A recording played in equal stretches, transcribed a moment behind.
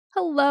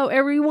Hello,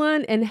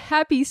 everyone, and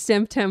happy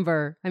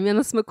Stamptember. I'm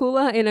Yana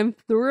Smakula, and I'm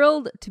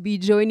thrilled to be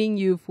joining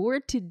you for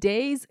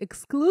today's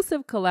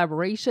exclusive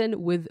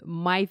collaboration with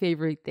My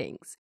Favorite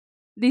Things.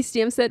 The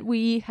stamp set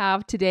we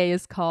have today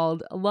is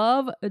called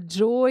Love,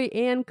 Joy,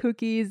 and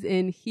Cookies,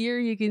 and here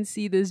you can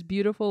see this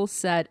beautiful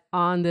set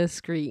on the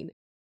screen.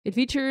 It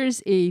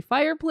features a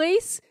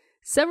fireplace,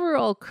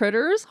 several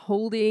critters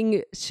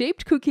holding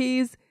shaped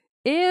cookies,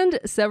 and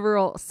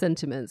several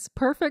sentiments,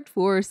 perfect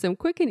for some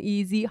quick and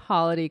easy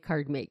holiday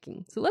card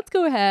making. So let's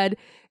go ahead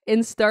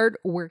and start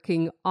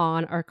working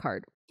on our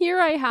card. Here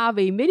I have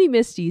a mini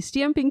Misty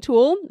stamping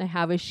tool. I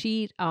have a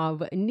sheet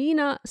of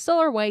Nina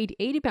Solar White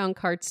 80-pound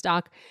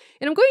cardstock,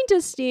 and I'm going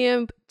to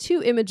stamp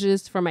two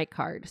images for my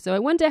card. So I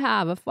want to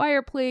have a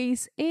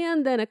fireplace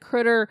and then a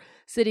critter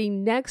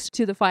sitting next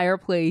to the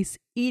fireplace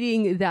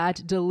eating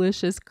that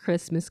delicious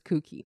Christmas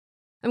cookie.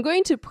 I'm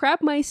going to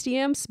prep my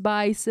stamps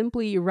by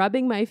simply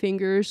rubbing my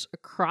fingers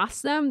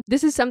across them.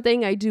 This is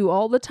something I do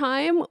all the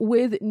time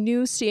with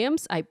new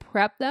stamps. I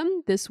prep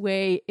them. This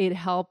way it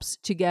helps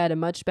to get a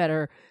much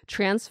better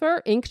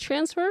ink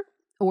transfer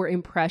or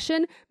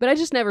impression, but I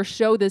just never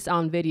show this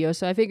on video.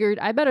 So I figured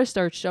I better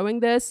start showing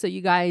this so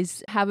you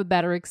guys have a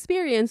better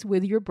experience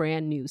with your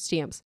brand new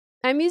stamps.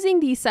 I'm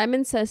using the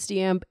Simon Says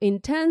Stamp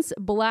Intense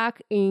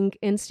Black ink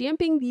and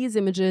stamping these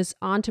images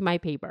onto my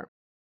paper.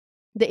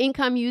 The ink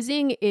I'm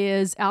using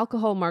is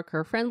alcohol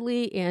marker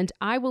friendly, and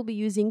I will be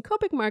using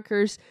Copic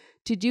markers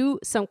to do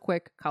some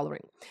quick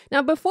coloring.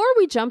 Now, before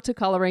we jump to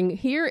coloring,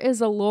 here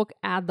is a look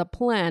at the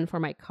plan for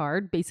my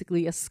card,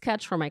 basically a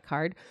sketch for my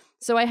card.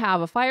 So I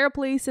have a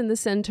fireplace in the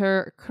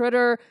center, a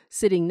critter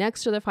sitting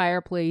next to the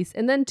fireplace,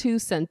 and then two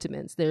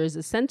sentiments. There's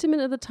a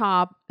sentiment at the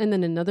top and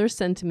then another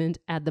sentiment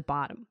at the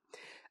bottom.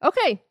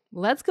 Okay,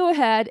 let's go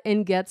ahead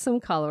and get some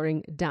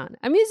coloring done.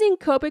 I'm using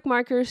Copic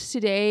markers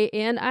today,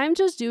 and I'm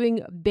just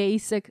doing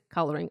basic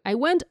coloring. I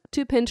went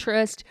to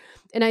Pinterest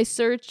and I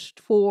searched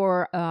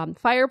for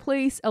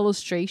fireplace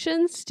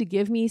illustrations to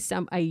give me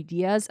some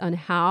ideas on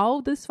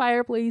how this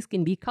fireplace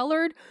can be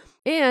colored.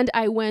 And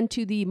I went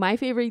to the My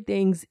Favorite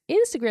Things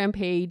Instagram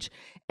page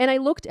and I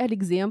looked at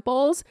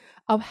examples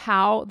of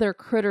how their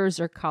critters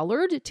are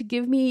colored to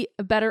give me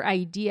a better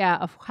idea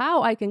of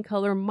how I can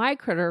color my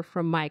critter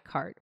from my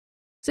card.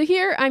 So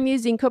here I'm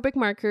using Copic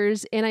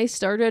markers, and I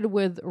started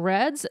with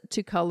reds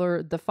to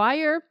color the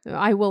fire.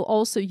 I will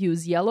also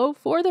use yellow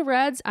for the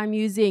reds. I'm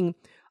using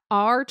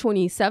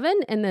R27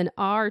 and then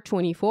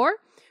R24.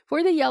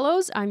 For the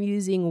yellows, I'm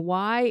using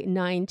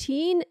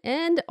Y19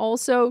 and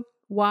also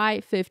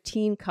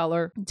Y15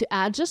 color to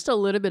add just a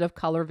little bit of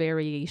color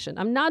variation.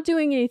 I'm not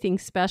doing anything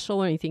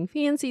special or anything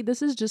fancy.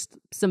 This is just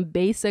some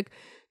basic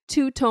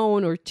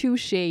two-tone or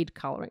two-shade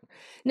coloring.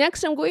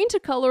 Next, I'm going to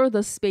color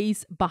the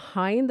space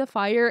behind the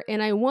fire,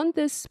 and I want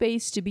this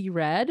space to be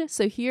red.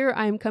 So here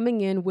I'm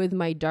coming in with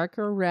my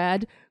darker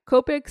red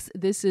Copics.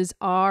 This is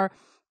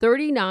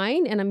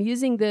R39, and I'm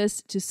using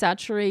this to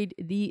saturate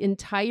the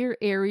entire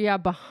area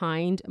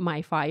behind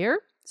my fire.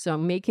 So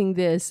I'm making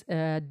this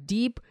a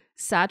deep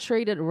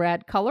saturated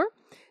red color.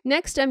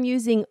 Next, I'm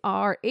using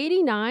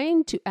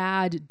R89 to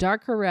add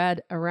darker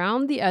red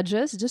around the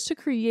edges just to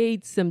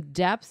create some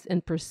depth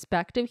and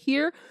perspective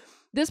here.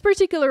 This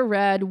particular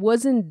red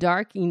wasn't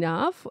dark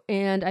enough,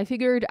 and I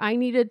figured I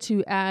needed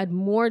to add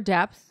more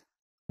depth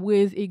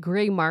with a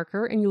gray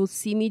marker, and you'll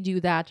see me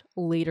do that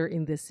later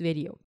in this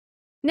video.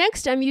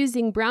 Next, I'm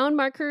using brown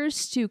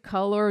markers to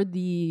color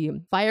the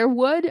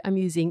firewood. I'm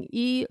using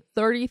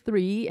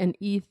E33 and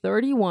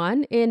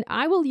E31, and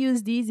I will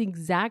use these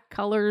exact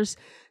colors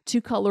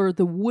to color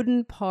the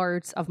wooden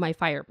parts of my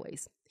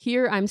fireplace.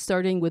 Here, I'm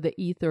starting with the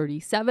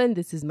E37.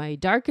 This is my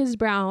darkest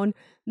brown.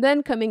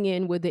 Then coming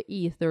in with the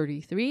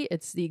E33.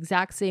 It's the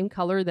exact same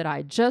color that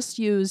I just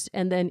used.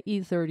 And then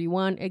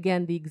E31,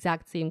 again, the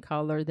exact same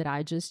color that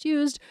I just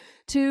used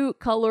to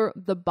color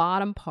the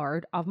bottom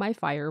part of my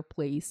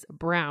fireplace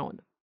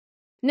brown.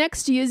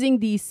 Next, using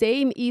the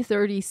same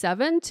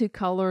E37 to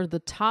color the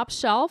top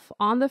shelf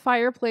on the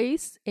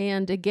fireplace,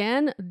 and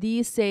again,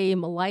 the same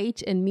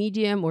light and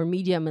medium or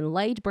medium and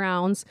light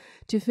browns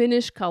to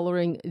finish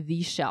coloring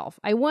the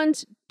shelf. I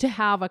want to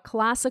have a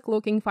classic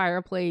looking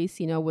fireplace,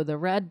 with a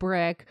red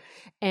brick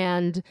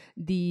and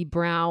the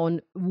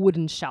brown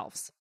wooden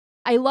shelves.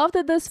 I love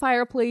that this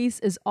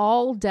fireplace is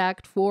all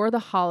decked for the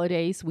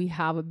holidays. We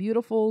have a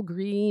beautiful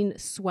green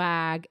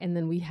swag, and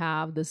then we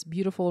have this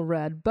beautiful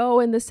red bow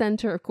in the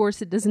center. Of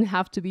course, it doesn't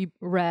have to be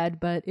red,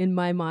 but in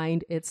my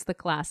mind, it's the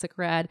classic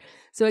red.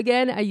 So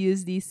again, I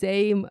use the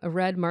same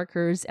red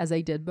markers as I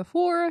did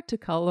before to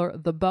color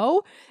the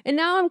bow. And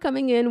now I'm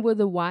coming in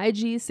with a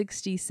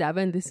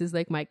YG67. This is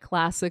like my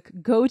classic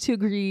go-to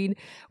green,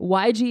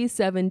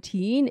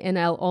 YG17, and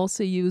I'll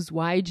also use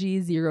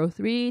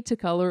YG03 to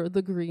color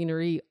the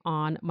greenery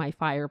on my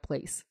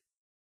fireplace.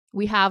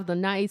 We have the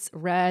nice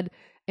red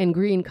and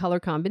green color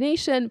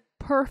combination,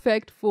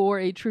 perfect for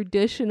a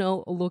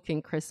traditional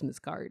looking Christmas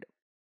card.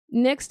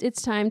 Next,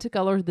 it's time to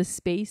color the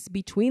space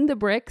between the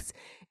bricks.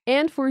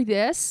 And for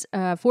this,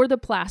 for the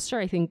plaster,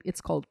 I think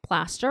it's called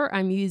plaster,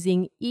 I'm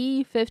using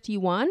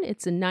E51.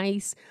 It's a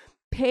nice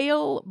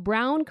pale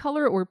brown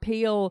color or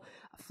pale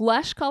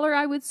flesh color,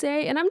 I would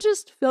say. And I'm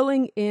just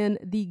filling in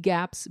the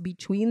gaps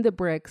between the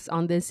bricks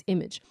on this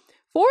image.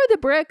 For the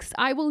bricks,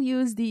 I will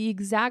use the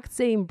exact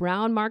same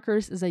brown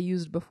markers as I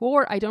used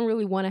before. I don't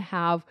really want to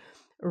have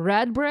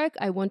red brick.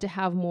 I want to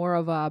have more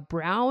of a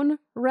brown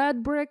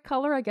red brick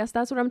color. I guess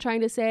that's what I'm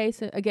trying to say.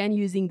 So again,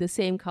 using the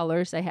same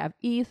colors, I have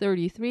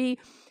E33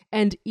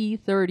 and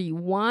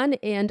E31,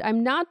 and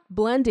I'm not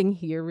blending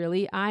here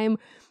really. I'm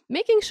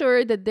making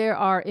sure that there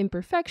are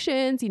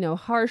imperfections,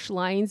 harsh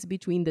lines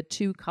between the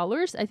two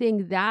colors. I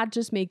think that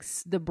just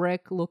makes the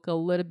brick look a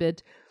little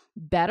bit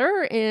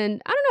better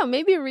and, I don't know,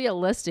 maybe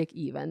realistic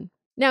even.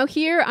 Now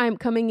here I'm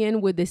coming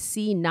in with the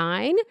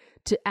C9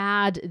 to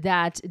add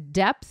that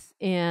depth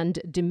and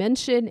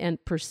dimension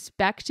and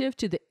perspective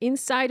to the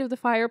inside of the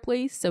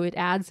fireplace. So it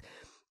adds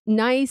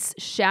nice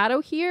shadow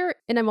here.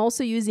 And I'm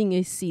also using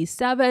a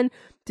C7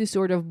 to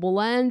sort of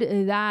blend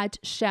that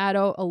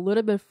shadow a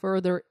little bit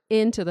further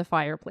into the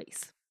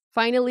fireplace.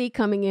 Finally,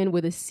 coming in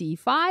with a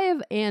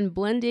C5 and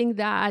blending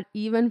that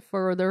even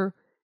further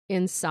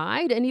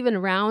inside and even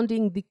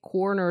rounding the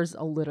corners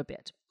a little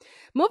bit.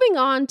 Moving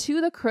on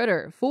to the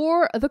critter.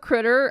 For the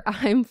critter,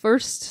 I'm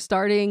first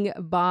starting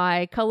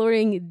by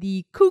coloring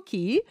the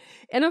cookie.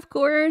 And of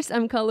course,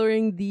 I'm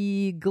coloring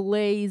the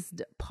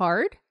glazed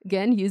part.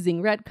 Again,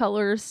 using red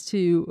colors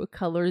to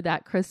color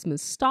that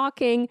Christmas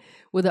stocking,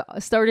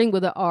 starting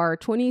with the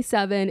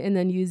R27 and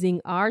then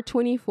using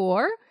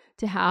R24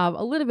 to have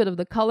a little bit of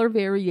the color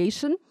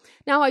variation.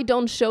 Now, I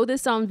don't show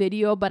this on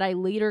video, but I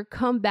later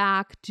come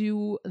back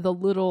to the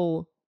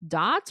little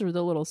dots or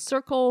the little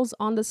circles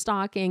on the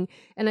stocking,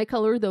 and I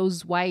color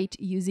those white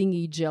using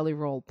a Jelly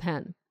Roll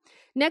pen.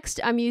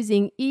 Next, I'm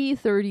using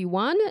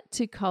E31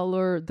 to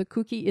color the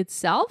cookie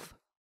itself.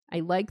 I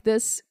like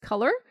this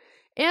color.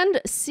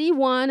 And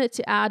C1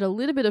 to add a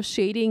little bit of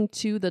shading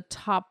to the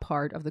top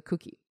part of the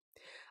cookie.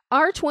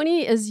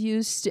 R20 is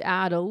used to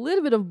add a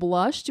little bit of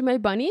blush to my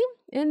bunny.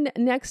 And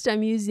next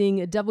I'm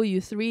using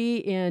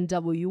W3 and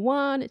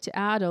W1 to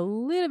add a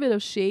little bit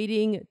of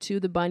shading to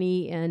the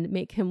bunny and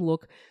make him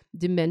look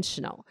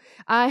dimensional.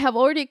 I have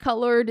already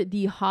colored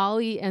the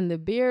holly and the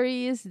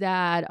berries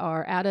that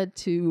are added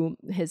to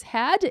his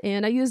head,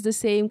 and I use the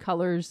same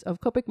colors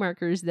of Copic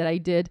markers that I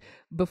did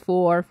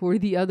before for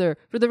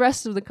the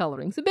rest of the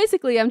coloring. So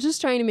basically, I'm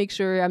just trying to make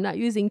sure I'm not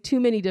using too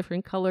many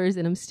different colors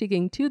and I'm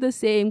sticking to the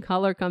same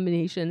color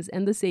combinations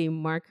and the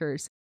same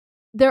markers.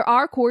 There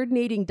are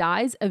coordinating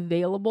dies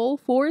available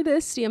for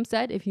this stamp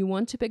set if you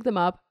want to pick them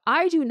up.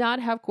 I do not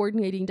have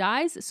coordinating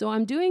dies, so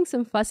I'm doing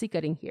some fussy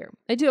cutting here.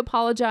 I do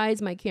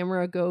apologize, my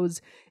camera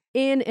goes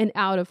in and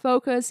out of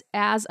focus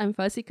as I'm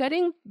fussy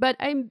cutting, but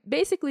I'm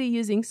basically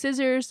using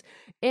scissors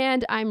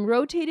and I'm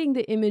rotating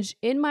the image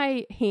in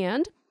my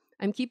hand.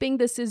 I'm keeping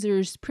the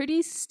scissors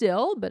pretty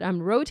still, but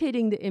I'm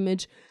rotating the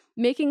image,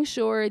 making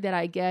sure that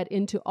I get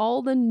into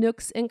all the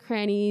nooks and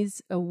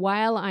crannies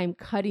while I'm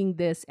cutting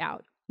this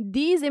out.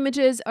 These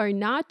images are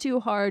not too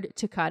hard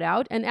to cut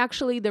out, and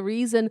actually the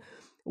reason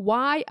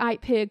why I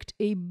picked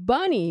a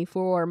bunny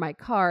for my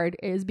card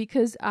is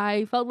because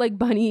I felt like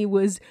bunny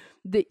was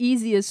the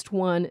easiest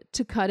one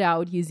to cut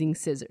out using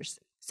scissors.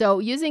 So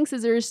using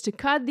scissors to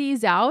cut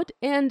these out,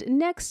 and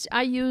next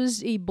I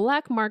used a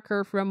black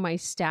marker from my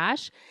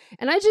stash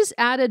and I just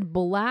added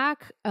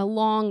black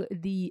along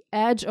the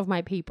edge of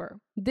my paper.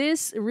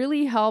 This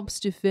really helps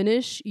to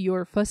finish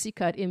your fussy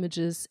cut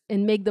images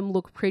and make them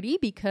look pretty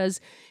because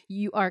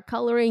you are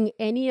coloring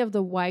any of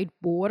the white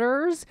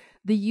borders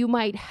that you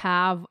might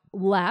have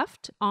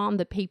left on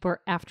the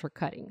paper after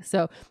cutting.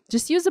 So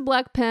just use a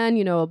black pen,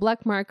 a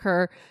black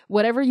marker,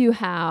 whatever you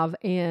have,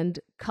 and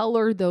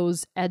color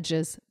those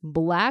edges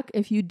black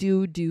if you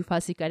do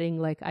fussy cutting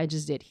like I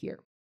just did here.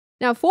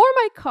 Now for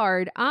my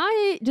card,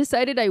 I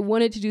decided I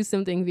wanted to do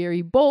something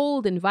very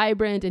bold and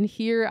vibrant, and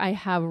here I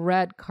have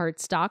red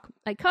cardstock.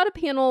 I cut a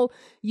panel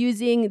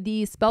using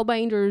the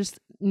Spellbinders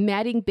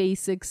Matting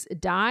Basics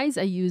dies.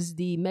 I use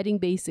the Matting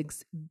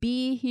Basics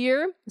B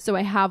here. So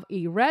I have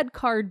a red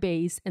card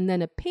base and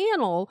then a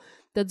panel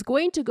that's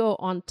going to go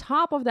on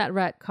top of that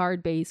red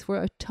card base for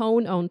a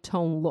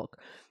tone-on-tone look.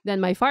 Then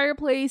my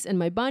fireplace and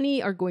my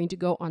bunny are going to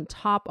go on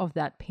top of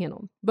that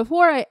panel.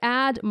 Before I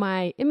add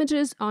my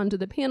images onto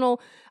the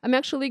panel, I'm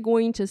actually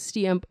going to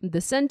stamp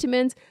the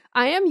sentiments.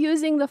 I am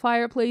using the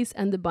fireplace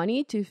and the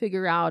bunny to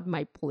figure out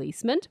my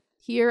placement.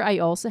 Here I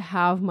also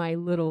have my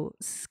little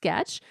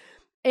sketch,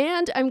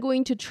 and I'm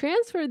going to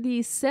transfer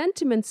these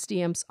sentiment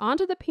stamps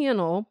onto the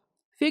panel,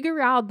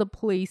 figure out the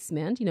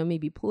placement,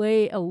 maybe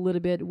play a little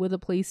bit with the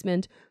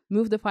placement,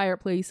 move the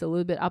fireplace a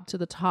little bit up to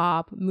the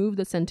top, move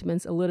the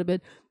sentiments a little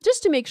bit,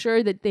 just to make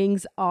sure that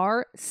things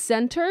are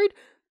centered.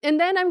 And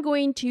then I'm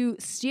going to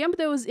stamp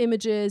those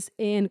images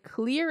in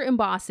clear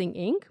embossing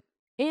ink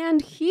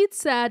and heat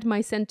set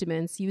my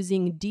sentiments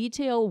using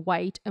detail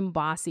white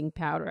embossing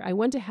powder. I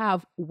want to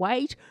have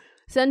white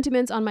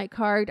sentiments on my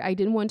card. I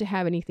didn't want to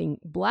have anything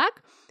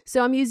black,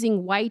 so I'm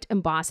using white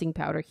embossing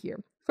powder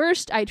here.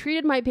 First, I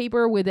treated my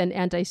paper with an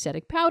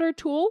anti-static powder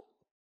tool.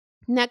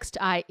 Next,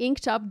 I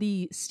inked up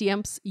the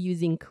stamps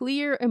using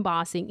clear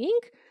embossing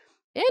ink.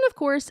 And of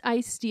course,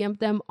 I stamped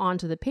them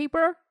onto the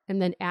paper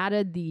and then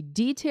added the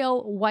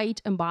detail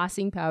white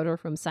embossing powder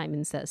from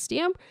Simon Says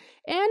Stamp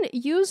and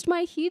used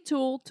my heat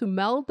tool to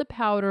melt the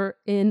powder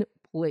in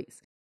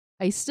place.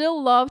 I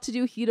still love to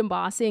do heat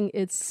embossing.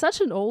 It's such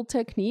an old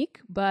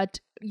technique, but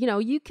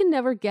you can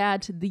never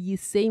get the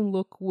same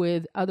look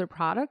with other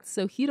products.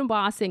 So heat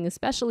embossing,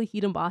 especially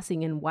heat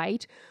embossing in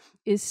white,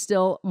 is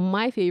still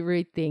my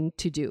favorite thing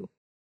to do.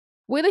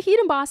 With the heat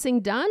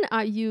embossing done,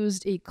 I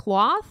used a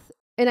cloth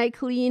and I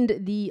cleaned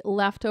the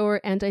leftover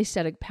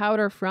anti-static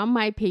powder from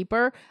my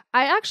paper.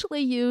 I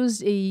actually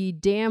used a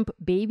damp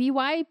baby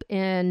wipe,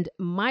 and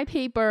my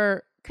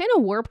paper kind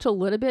of warped a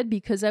little bit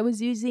because I was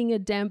using a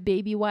damp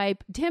baby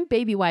wipe. Damp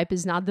baby wipe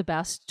is not the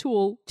best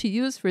tool to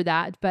use for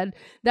that, but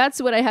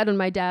that's what I had on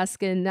my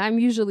desk, and I'm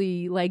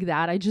usually like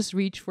that. I just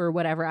reach for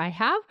whatever I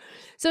have.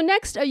 So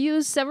next, I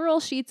used several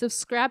sheets of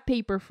scrap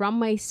paper from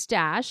my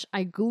stash.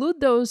 I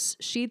glued those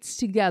sheets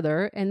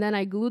together, and then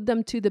I glued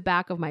them to the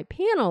back of my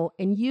panel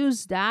and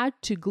used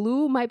that to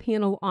glue my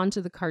panel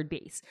onto the card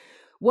base.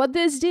 What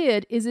this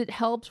did is it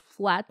helped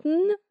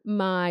flatten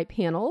my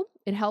panel.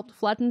 It helped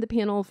flatten the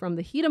panel from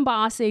the heat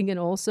embossing and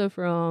also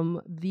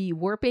from the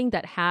warping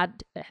that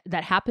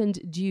happened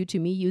due to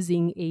me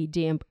using a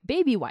damp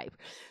baby wipe.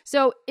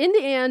 So in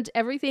the end,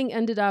 everything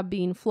ended up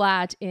being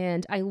flat,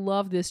 and I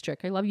love this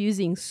trick. I love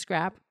using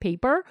scrap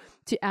paper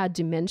to add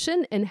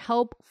dimension and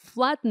help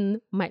flatten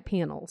my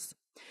panels.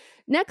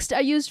 Next, I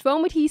used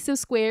foam adhesive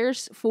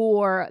squares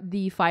for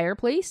the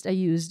fireplace. I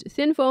used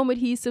thin foam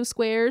adhesive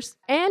squares,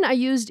 and I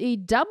used a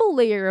double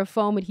layer of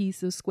foam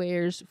adhesive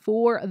squares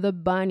for the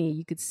bunny.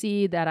 You could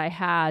see that I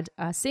had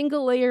a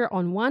single layer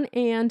on one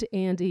end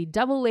and a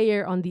double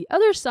layer on the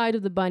other side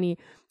of the bunny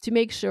to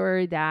make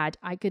sure that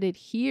I could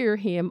adhere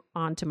him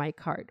onto my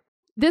card.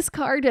 This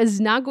card is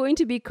not going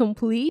to be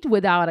complete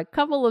without a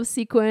couple of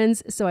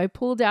sequins, so I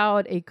pulled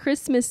out a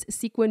Christmas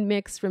sequin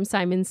mix from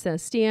Simon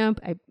Says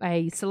Stamp.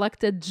 I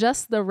selected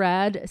just the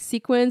red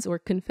sequins or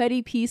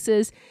confetti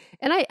pieces,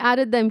 and I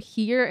added them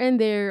here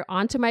and there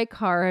onto my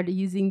card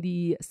using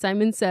the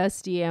Simon Says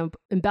Stamp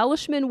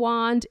embellishment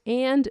wand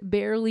and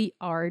barely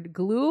art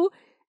glue.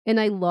 And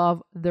I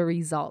love the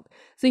result.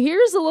 So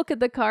here's a look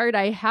at the card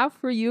I have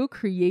for you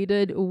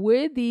created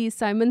with the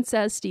Simon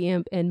Says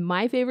Stamp and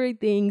My Favorite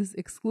Things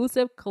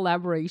exclusive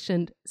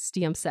collaboration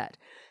stamp set.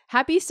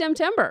 Happy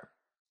STAMPtember!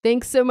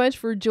 Thanks so much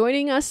for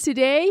joining us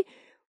today.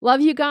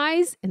 Love you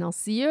guys, and I'll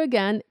see you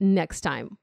again next time.